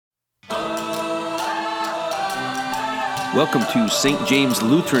Welcome to St. James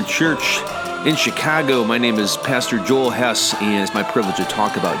Lutheran Church in Chicago. My name is Pastor Joel Hess, and it's my privilege to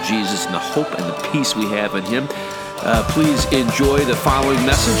talk about Jesus and the hope and the peace we have in Him. Please enjoy the following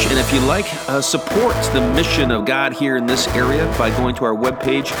message, and if you like, support the mission of God here in this area by going to our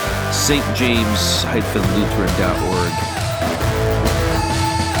webpage, stjames-lutheran.org.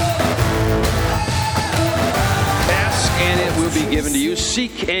 Ask, and it will be given to you.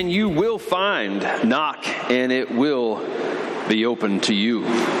 Seek, and you will find. Knock, and it will be open to you.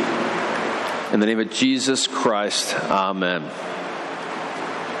 In the name of Jesus Christ, amen.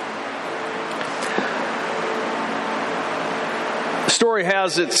 The story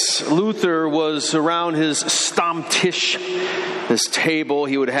has it, Luther was around his Stammtisch, this table.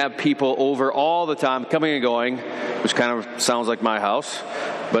 He would have people over all the time, coming and going, which kind of sounds like my house.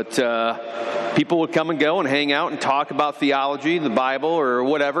 But people would come and go and hang out and talk about theology, the Bible, or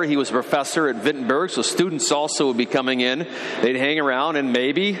whatever. He was a professor at Wittenberg, so students also would be coming in. They'd hang around, and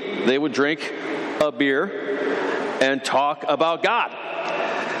maybe they would drink a beer and talk about God.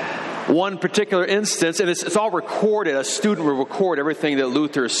 One particular instance, and it's all recorded. A student would record everything that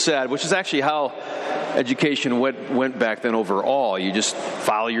Luther said, which is actually how education went back then overall. You just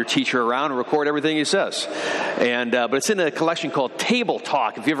follow your teacher around and record everything he says. And but it's in a collection called Table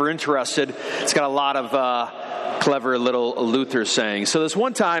Talk. If you're ever interested, it's got a lot of clever little Luther sayings. So this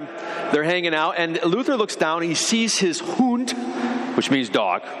one time, they're hanging out, and Luther looks down. He sees his Hund, which means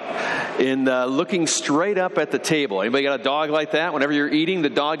dog, in looking straight up at the table. Anybody got a dog like that? Whenever you're eating, the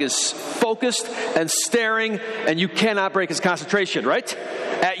dog is focused and staring, and you cannot break his concentration, right?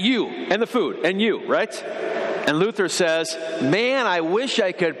 At you and the food and you, right? And Luther says, man, I wish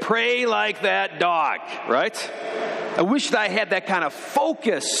I could pray like that dog, right? I wish that I had that kind of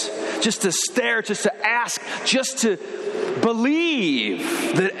focus, just to stare, just to ask, just to believe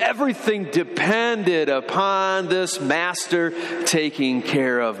that everything depended upon this master taking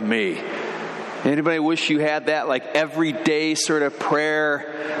care of me. Anybody wish you had that, like, everyday sort of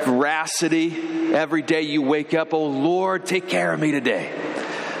prayer veracity? Every day you wake up, oh Lord, take care of me today.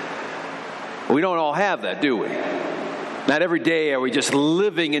 We don't all have that, do we? Not every day are we just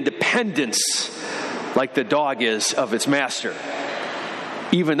living in dependence like the dog is of its master.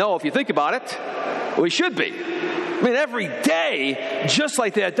 Even though, if you think about it, we should be. I mean, every day, just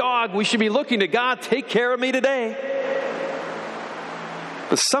like that dog, we should be looking to God, take care of me today.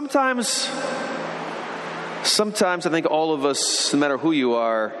 But sometimes I think all of us, no matter who you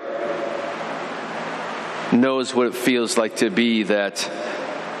are, knows what it feels like to be that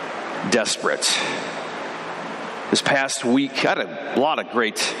desperate. This past week, I had a lot of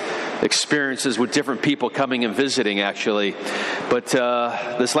great experiences with different people coming and visiting, actually. But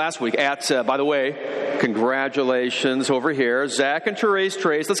this last week, by the way, congratulations over here, Zach and Therese.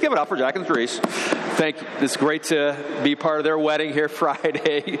 Let's give it up for Zach and Therese. Thank you. It's great to be part of their wedding here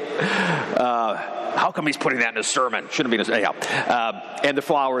Friday. How come he's putting that in a sermon? Shouldn't be in a sermon. Anyhow. And the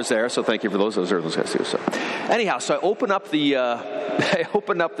flowers there, so thank you for those. Those are those guys too. So, anyhow, so I open up the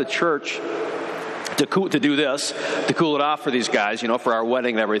church to do this, to cool it off for these guys, for our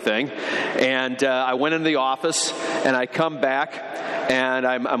wedding and everything. And I went into the office, and I come back, and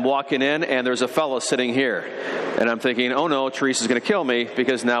I'm walking in, and there's a fellow sitting here. And I'm thinking, oh no, Teresa's going to kill me,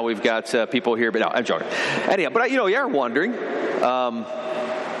 because now we've got people here. But no, I'm joking. Anyhow, but you're wondering.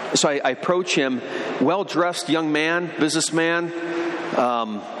 So I approach him, well-dressed young man, businessman,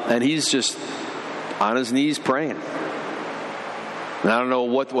 and he's just on his knees praying. And I don't know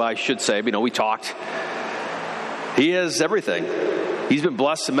what I should say, but we talked. He has everything. He's been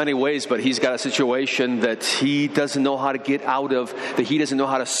blessed in many ways, but he's got a situation that he doesn't know how to get out of, that he doesn't know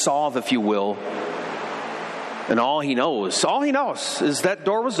how to solve, if you will. And all he knows is that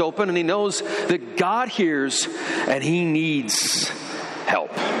door was open, and he knows that God hears, and he needs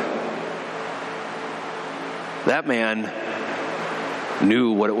help. That man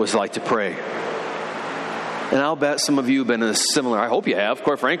knew what it was like to pray. And I'll bet some of you have been in a similar, I hope you have,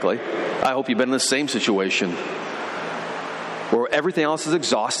 quite frankly. I hope you've been in the same situation where everything else is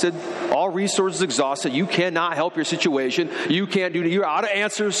exhausted, all resources exhausted, you cannot help your situation, you're out of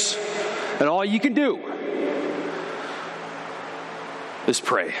answers, and all you can do is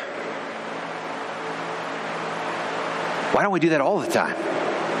pray. Why don't we do that all the time?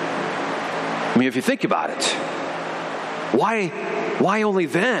 I mean, if you think about it, why only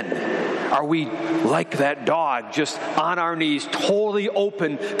then are we like that dog, just on our knees, totally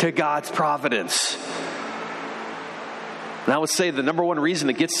open to God's providence? And I would say the number one reason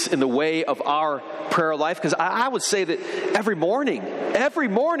that gets in the way of our prayer life, because I would say that every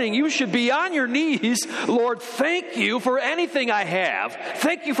morning you should be on your knees. Lord, thank you for anything I have.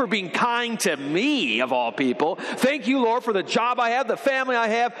 Thank you for being kind to me, of all people. Thank you, Lord, for the job I have, the family I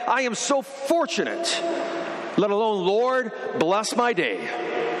have. I am so fortunate. Let alone, Lord, bless my day.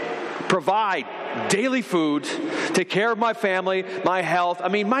 Provide daily food. Take care of my family, my health. I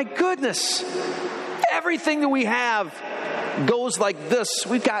mean, my goodness. Everything that we have goes like this.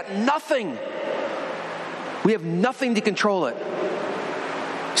 We've got nothing. We have nothing to control it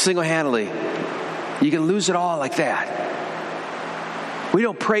single-handedly. You can lose it all like that. We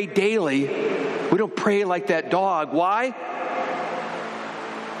don't pray daily. We don't pray like that dog. Why?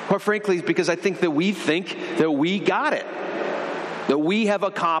 Quite frankly, it's because I think that we got it. That we have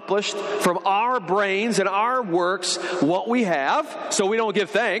accomplished from our brains and our works what we have, so we don't give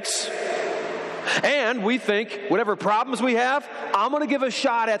thanks. And we think, whatever problems we have, I'm going to give a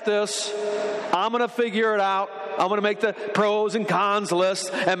shot at this. I'm going to figure it out. I'm going to make the pros and cons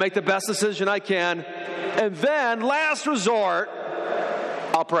list and make the best decision I can. And then, last resort,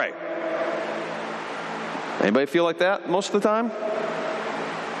 I'll pray. Anybody feel like that most of the time?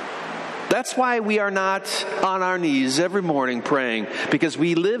 That's why we are not on our knees every morning praying, because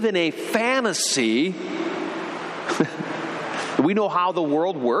we live in a fantasy. We know how the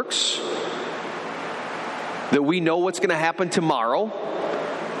world works. That we know what's going to happen tomorrow,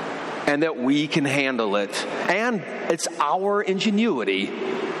 and that we can handle it. And it's our ingenuity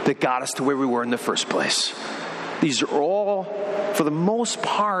that got us to where we were in the first place. These are all, for the most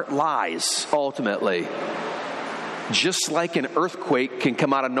part, lies, ultimately. Just like an earthquake can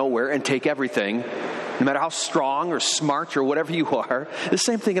come out of nowhere and take everything, no matter how strong or smart or whatever you are, the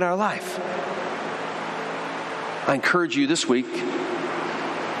same thing in our life. I encourage you this week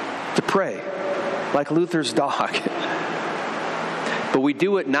to pray. Like Luther's dog. But we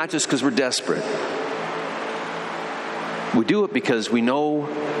do it not just because we're desperate. We do it because we know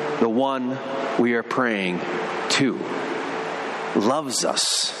the one we are praying to loves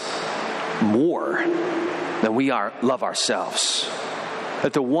us more than we love ourselves.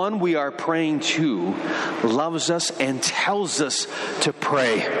 That the one we are praying to loves us and tells us to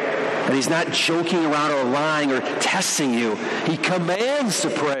pray. And he's not joking around or lying or testing you. He commands to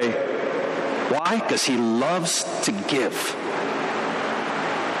pray. Why? Because he loves to give.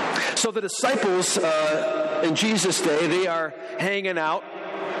 So the disciples in Jesus' day, they are hanging out.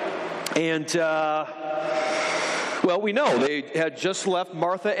 And, we know they had just left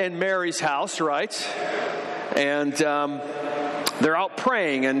Martha and Mary's house, right? And they're out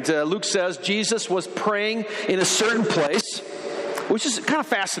praying. And Luke says Jesus was praying in a certain place, which is kind of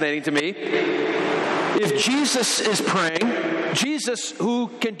fascinating to me. If Jesus is praying, Jesus who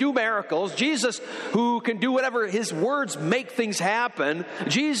can do miracles, Jesus who can do whatever, his words make things happen,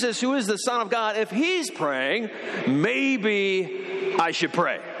 Jesus who is the Son of God, if he's praying, maybe I should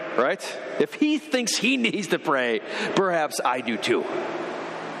pray, right? If he thinks he needs to pray, perhaps I do too.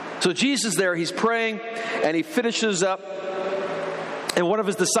 So Jesus there, he's praying, and he finishes up, and one of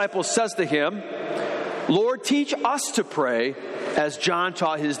his disciples says to him, Lord, teach us to pray as John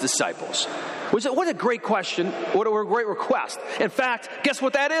taught his disciples. What a great question. What a great request. In fact, guess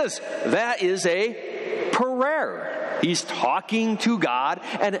what that is? That is a prayer. He's talking to God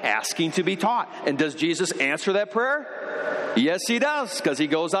and asking to be taught. And does Jesus answer that prayer? Yes, he does, because he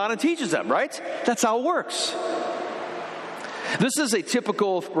goes on and teaches them, right? That's how it works. This is a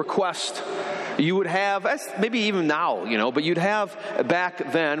typical request you would have, maybe even now, but you'd have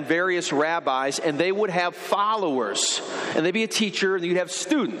back then various rabbis, and they would have followers, and they'd be a teacher, and you'd have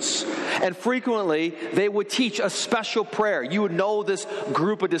students. And frequently, they would teach a special prayer. You would know this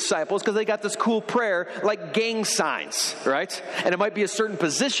group of disciples because they got this cool prayer like gang signs, right? And it might be a certain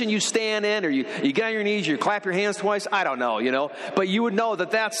position you stand in, or you get on your knees, you clap your hands twice, I don't know, But you would know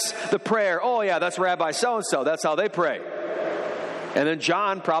that that's the prayer. Oh yeah, that's Rabbi so-and-so. That's how they pray. And then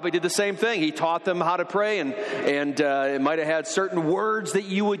John probably did the same thing. He taught them how to pray, and it might have had certain words that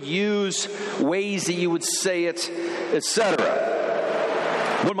you would use, ways that you would say it, etc.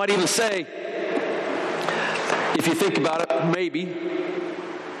 One might even say, if you think about it, maybe,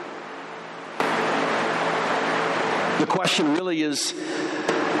 the question really is,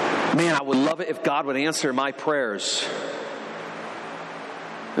 man, I would love it if God would answer my prayers.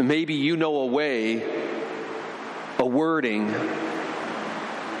 And maybe you know a way, a wording,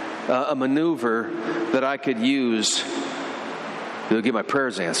 a maneuver that I could use to get my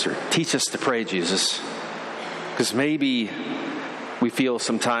prayers answered. Teach us to pray, Jesus. Because maybe we feel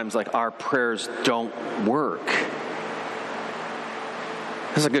sometimes like our prayers don't work.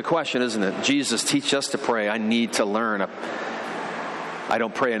 That's a good question, isn't it? Jesus, teach us to pray. I need to learn. I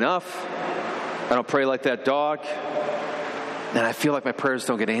don't pray enough. I don't pray like that dog. And I feel like my prayers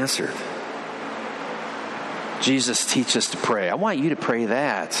don't get answered. Jesus, teach us to pray. I want you to pray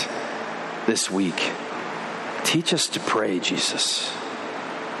that this week. Teach us to pray, Jesus.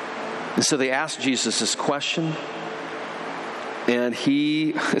 And so they asked Jesus this question, and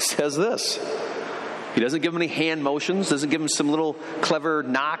he says this. He doesn't give them any hand motions, doesn't give them some little clever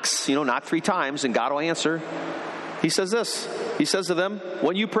knocks, knock 3 times and God will answer. He says this. He says to them,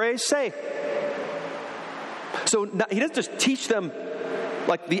 when you pray, say. So he doesn't just teach them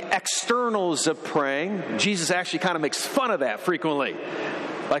like the externals of praying. Jesus actually kind of makes fun of that frequently.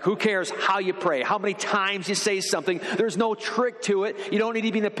 Like, who cares how you pray, how many times you say something? There's no trick to it. You don't need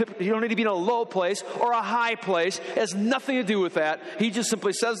to be in a low place or a high place. It has nothing to do with that. He just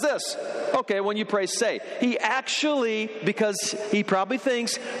simply says this. Okay, when you pray, say. He actually, because he probably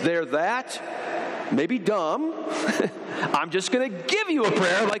thinks they're that maybe dumb, I'm just going to give you a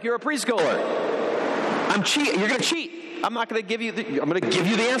prayer like you're a preschooler. I'm cheating. You're going to cheat. I'm not going to give you. I'm going to give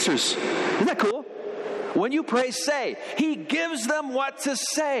you the answers. Isn't that cool? When you pray, say. He gives them what to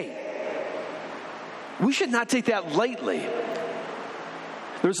say. We should not take that lightly.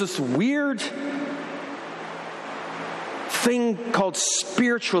 There's this weird thing called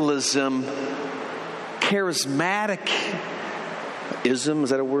spiritualism, charismatic-ism,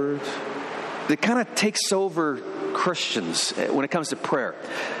 is that a word? That kind of takes over Christians when it comes to prayer.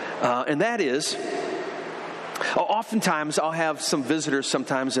 And that is, oftentimes I'll have some visitors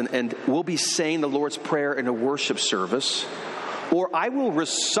sometimes and we'll be saying the Lord's Prayer in a worship service, or I will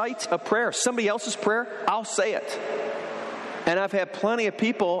recite a prayer, somebody else's prayer, I'll say it. And I've had plenty of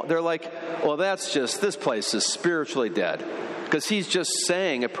people, they're like, well, this place is spiritually dead because he's just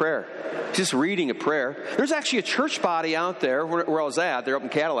saying a prayer. He's just reading a prayer. There's actually a church body out there where I was at. They're up in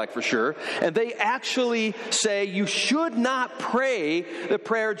Cadillac for sure. And they actually say you should not pray the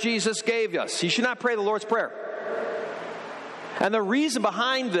prayer Jesus gave us. You should not pray the Lord's Prayer. And the reason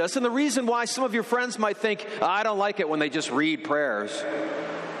behind this, and the reason why some of your friends might think, I don't like it when they just read prayers,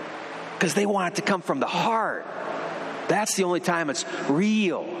 because they want it to come from the heart. That's the only time it's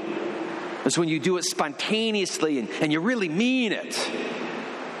real. It's when you do it spontaneously and you really mean it.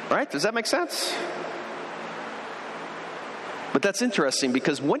 Right? Does that make sense? But that's interesting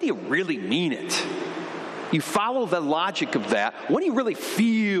because when do you really mean it? You follow the logic of that. When do you really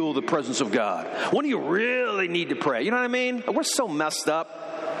feel the presence of God? When do you really need to pray? You know what I mean? We're so messed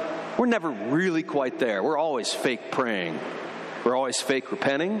up. We're never really quite there. We're always fake praying. We're always fake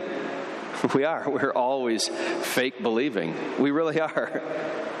repenting. We are. We're always fake believing. We really are.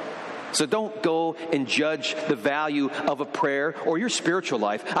 So don't go and judge the value of a prayer or your spiritual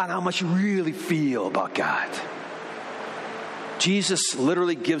life on how much you really feel about God. Jesus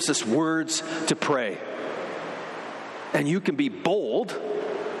literally gives us words to pray. And you can be bold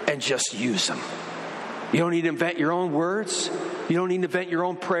and just use them. You don't need to invent your own words. You don't need to invent your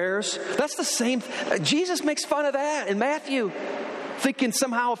own prayers. That's the same. Jesus makes fun of that in Matthew. Thinking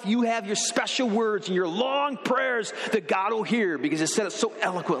somehow if you have your special words and your long prayers that God will hear because he said it so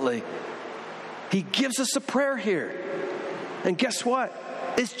eloquently. He gives us a prayer here. And guess what?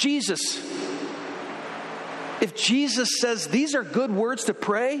 It's Jesus. If Jesus says these are good words to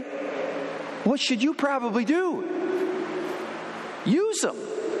pray, what should you probably do? Use them.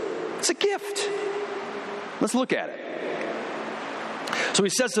 It's a gift. Let's look at it. So he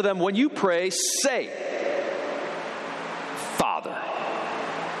says to them, when you pray, say, Father.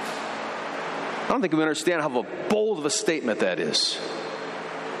 I don't think we understand how bold of a statement that is.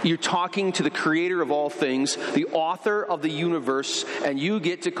 You're talking to the creator of all things, the author of the universe, and you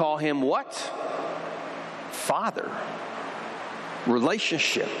get to call him what? Father.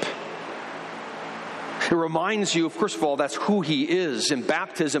 Relationship. It reminds you, first of all, that's who he is. In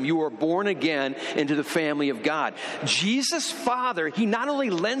baptism, you are born again into the family of God. Jesus, Father, he not only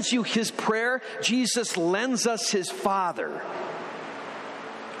lends you his prayer, Jesus lends us his Father.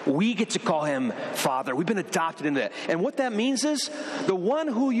 We get to call him Father. We've been adopted into that. And what that means is the one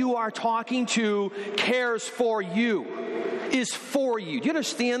who you are talking to cares for you, is for you. Do you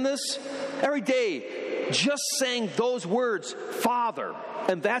understand this? Every day, just saying those words, Father,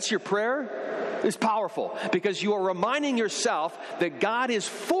 and that's your prayer, is powerful because you are reminding yourself that God is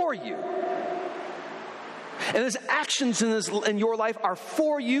for you. And his actions in your life are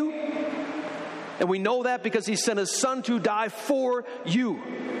for you. And we know that because he sent his son to die for you.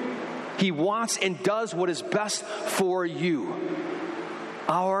 He wants and does what is best for you.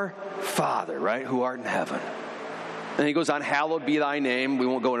 Our Father, right, who art in heaven. And he goes on, hallowed be thy name. We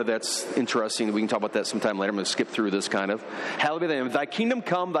won't go into that. It's interesting. We can talk about that sometime later. I'm going to skip through this kind of. Hallowed be thy name. Thy kingdom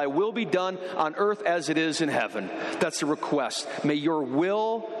come, thy will be done on earth as it is in heaven. That's a request. May your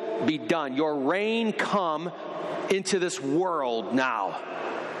will be done. Your reign come into this world now.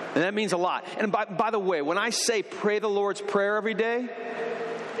 And that means a lot. And by the way, when I say pray the Lord's Prayer every day,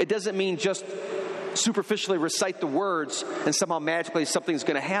 it doesn't mean just superficially recite the words and somehow magically something's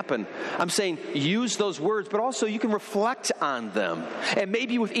going to happen. I'm saying use those words, but also you can reflect on them. And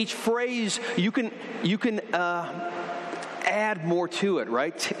maybe with each phrase, you can add more to it,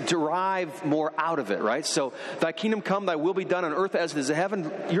 right? Derive more out of it, right? So, thy kingdom come, thy will be done on earth as it is in heaven.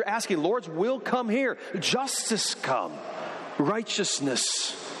 You're asking, Lord's will come here. Justice come.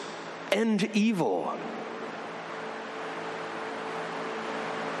 Righteousness. End evil.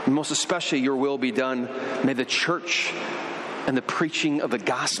 And most especially, your will be done. May the church and the preaching of the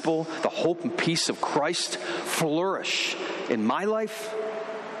gospel, the hope and peace of Christ flourish in my life,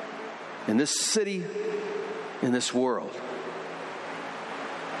 in this city, in this world.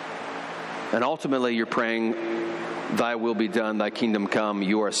 And ultimately, you're praying, thy will be done, thy kingdom come.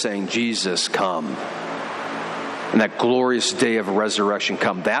 You are saying, Jesus, come. And that glorious day of resurrection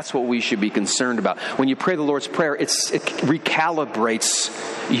come. That's what we should be concerned about. When you pray the Lord's Prayer, it recalibrates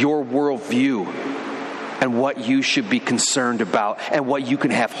your worldview and what you should be concerned about and what you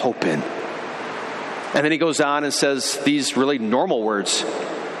can have hope in. And then he goes on and says these really normal words.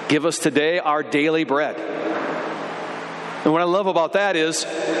 Give us today our daily bread. And what I love about that is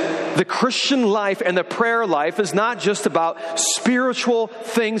the Christian life and the prayer life is not just about spiritual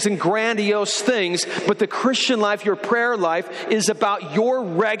things and grandiose things, but the Christian life, your prayer life, is about your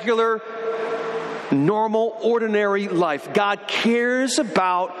regular, normal, ordinary life. God cares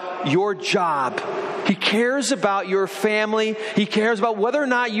about your job. He cares about your family. He cares about whether or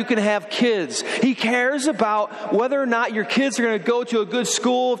not you can have kids. He cares about whether or not your kids are going to go to a good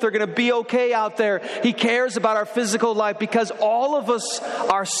school, if they're going to be okay out there. He cares about our physical life because all of us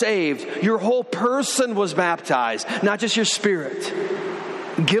are saved. Your whole person was baptized, not just your spirit.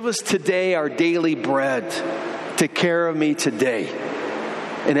 Give us today our daily bread. Take care of me today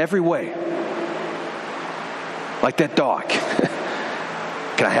in every way. Like that dog.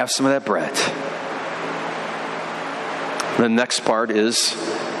 Can I have some of that bread? The next part is,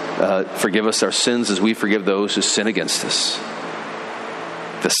 forgive us our sins as we forgive those who sin against us.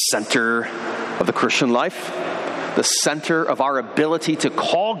 The center of the Christian life, the center of our ability to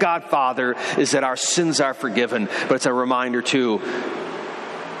call God Father is that our sins are forgiven. But it's a reminder too,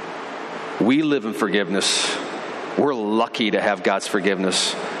 we live in forgiveness. We're lucky to have God's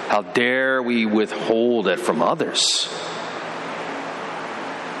forgiveness. How dare we withhold it from others?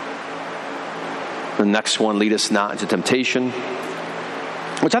 The next one, lead us not into temptation,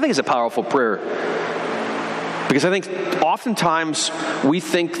 which I think is a powerful prayer. Because I think oftentimes we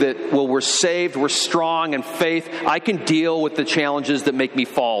think that, well, we're saved, we're strong in faith. I can deal with the challenges that make me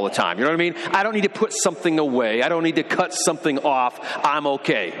fall all the time. You know what I mean? I don't need to put something away. I don't need to cut something off. I'm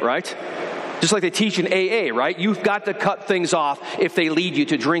okay, right? Just like they teach in AA, right? You've got to cut things off if they lead you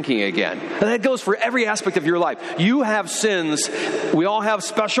to drinking again. And that goes for every aspect of your life. You have sins. We all have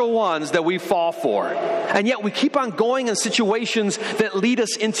special ones that we fall for. And yet we keep on going in situations that lead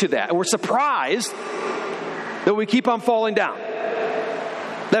us into that. And we're surprised that we keep on falling down.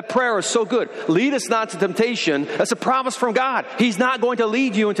 That prayer is so good. Lead us not to temptation. That's a promise from God. He's not going to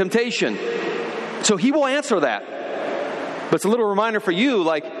lead you in temptation. So He will answer that. But it's a little reminder for you,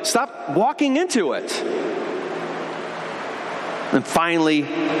 like, stop walking into it. And finally,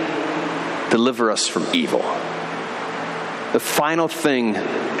 deliver us from evil. The final thing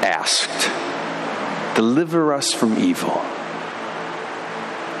asked, deliver us from evil.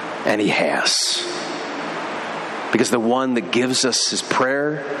 And He has. Because the one that gives us His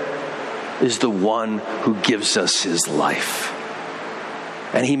prayer is the one who gives us His life.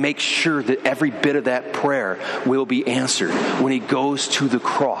 And He makes sure that every bit of that prayer will be answered when He goes to the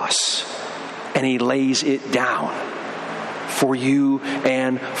cross and He lays it down for you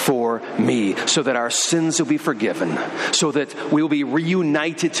and for me, so that our sins will be forgiven, so that we will be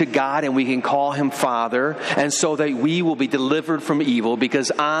reunited to God and we can call Him Father, and so that we will be delivered from evil,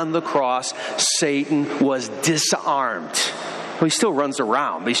 because on the cross, Satan was disarmed. Well, he still runs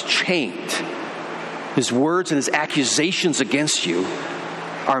around, but he's chained. His words and his accusations against you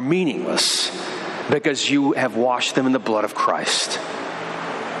are meaningless because you have washed them in the blood of Christ.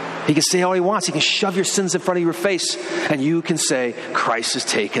 He can say all he wants. He can shove your sins in front of your face, and you can say, Christ has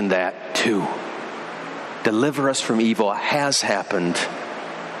taken that too. Deliver us from evil has happened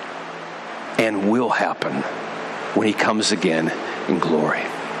and will happen when He comes again in glory.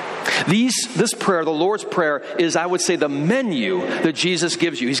 This prayer, the Lord's Prayer, is, I would say, the menu that Jesus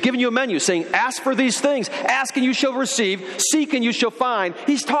gives you. He's giving you a menu saying, ask for these things. Ask and you shall receive. Seek and you shall find.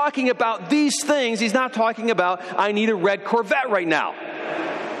 He's talking about these things. He's not talking about, I need a red Corvette right now.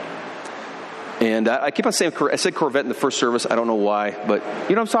 And I keep on saying, I said Corvette in the first service. I don't know why, but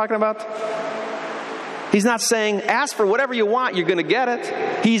you know what I'm talking about? He's not saying, ask for whatever you want, you're going to get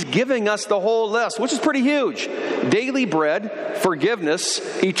it. He's giving us the whole list, which is pretty huge. Daily bread, forgiveness,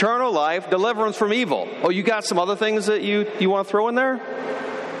 eternal life, deliverance from evil. Oh, you got some other things that you want to throw in there?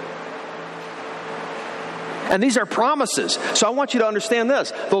 And these are promises. So I want you to understand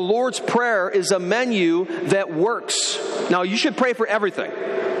this. The Lord's Prayer is a menu that works. Now, you should pray for everything.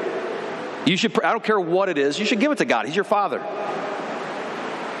 I don't care what it is, you should give it to God. He's your Father.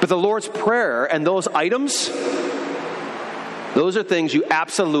 But the Lord's Prayer and those items, those are things you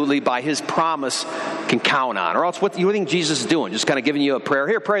absolutely, by His promise, can count on. Or else what do you think Jesus is doing? Just kind of giving you a prayer.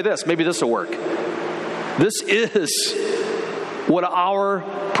 Here, pray this. Maybe this will work. This is what our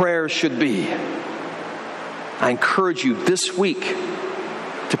prayers should be. I encourage you this week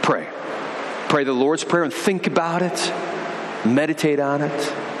to pray. Pray the Lord's Prayer and think about it. Meditate on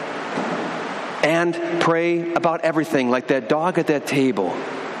it. And pray about everything, like that dog at that table.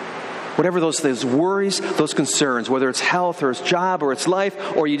 Whatever those worries, those concerns, whether it's health or it's job or it's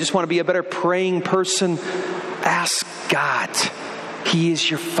life, or you just want to be a better praying person, ask God. He is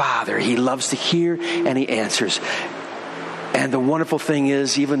your Father. He loves to hear and He answers. And the wonderful thing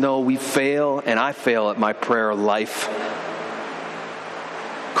is, even though we fail, and I fail at my prayer life,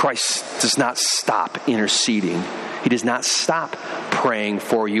 Christ does not stop interceding. He does not stop praying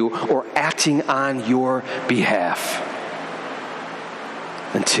for you or acting on your behalf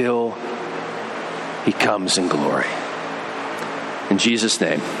until He comes in glory. In Jesus'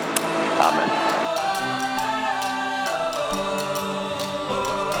 name, amen.